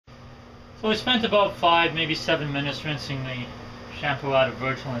So we spent about 5, maybe 7 minutes rinsing the shampoo out of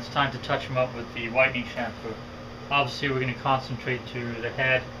Virgil, and it's time to touch them up with the whitening shampoo. Obviously we're going to concentrate to the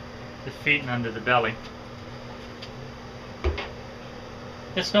head, the feet, and under the belly.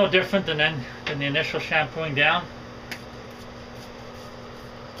 It's no different than the initial shampooing down.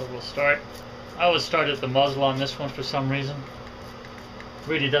 So we'll start. I always start at the muzzle on this one for some reason. It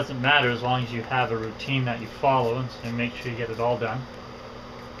really doesn't matter as long as you have a routine that you follow, and so make sure you get it all done.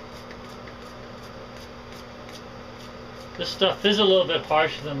 This stuff is a little bit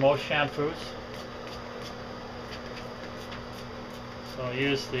harsher than most shampoos, so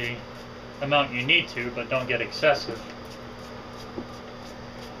use the amount you need to, but don't get excessive.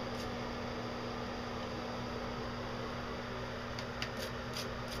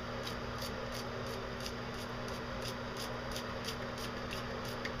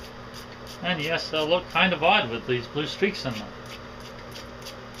 And yes, they'll look kind of odd with these blue streaks in them.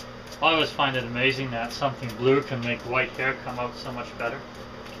 I always find it amazing that something blue can make white hair come out so much better.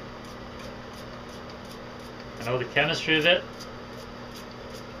 I know the chemistry of it.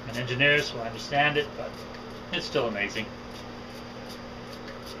 I'm an engineer, so I understand it, but it's still amazing.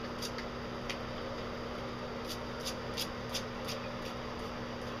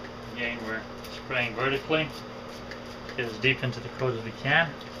 Again, we're spraying vertically. Get as deep into the coat as we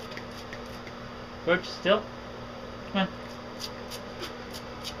can. Virgil, still. Come on.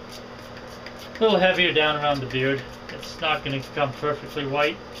 A little heavier down around the beard. It's not going to become perfectly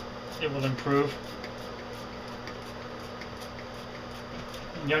white. It will improve.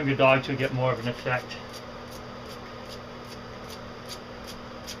 Younger dogs will get more of an effect.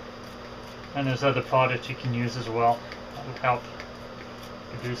 And there's other products you can use as well that will help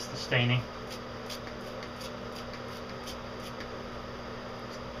reduce the staining.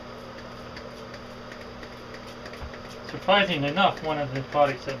 Surprisingly enough, one of the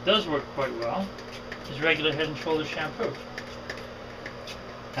products that does work quite well is regular Head and Shoulders shampoo.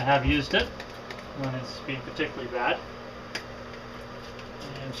 I have used it when it's been particularly bad,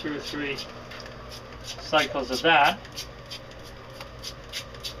 and 2 or 3 cycles of that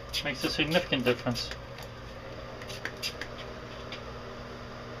makes a significant difference.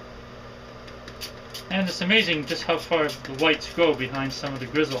 And it's amazing just how far the whites go behind some of the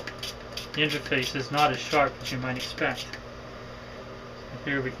grizzle. The interface is not as sharp as you might expect.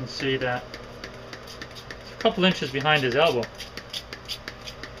 Here we can see that it's a couple inches behind his elbow.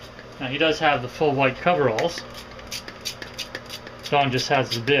 Now he does have the full white coveralls. Dawn just has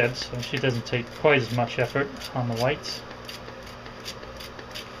the bib, so she doesn't take quite as much effort on the whites.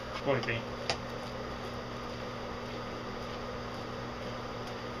 Boy,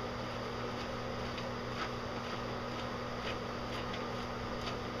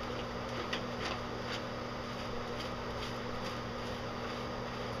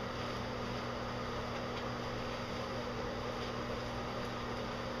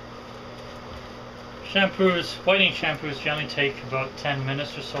 whitening shampoos generally take about 10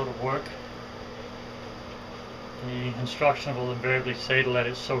 minutes or so to work. The instruction will invariably say to let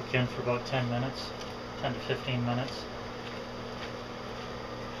it soak in for about 10 minutes, 10 to 15 minutes.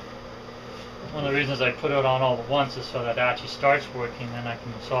 One of the reasons I put it on all at once is so that it actually starts working, then I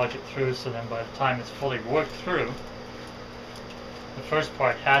can massage it through, so then by the time it's fully worked through, the first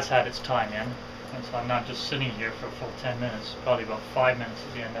part has had its time in, and so I'm not just sitting here for a full 10 minutes, probably about 5 minutes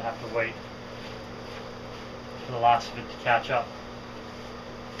at the end I have to wait for the last of it to catch up.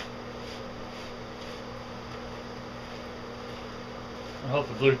 I hope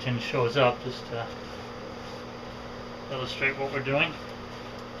the blue tinge shows up just to illustrate what we're doing.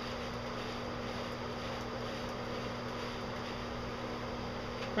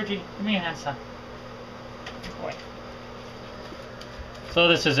 Virgil, give me your hand, son. Good boy. So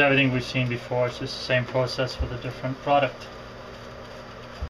this is everything we've seen before. It's just the same process with a different product.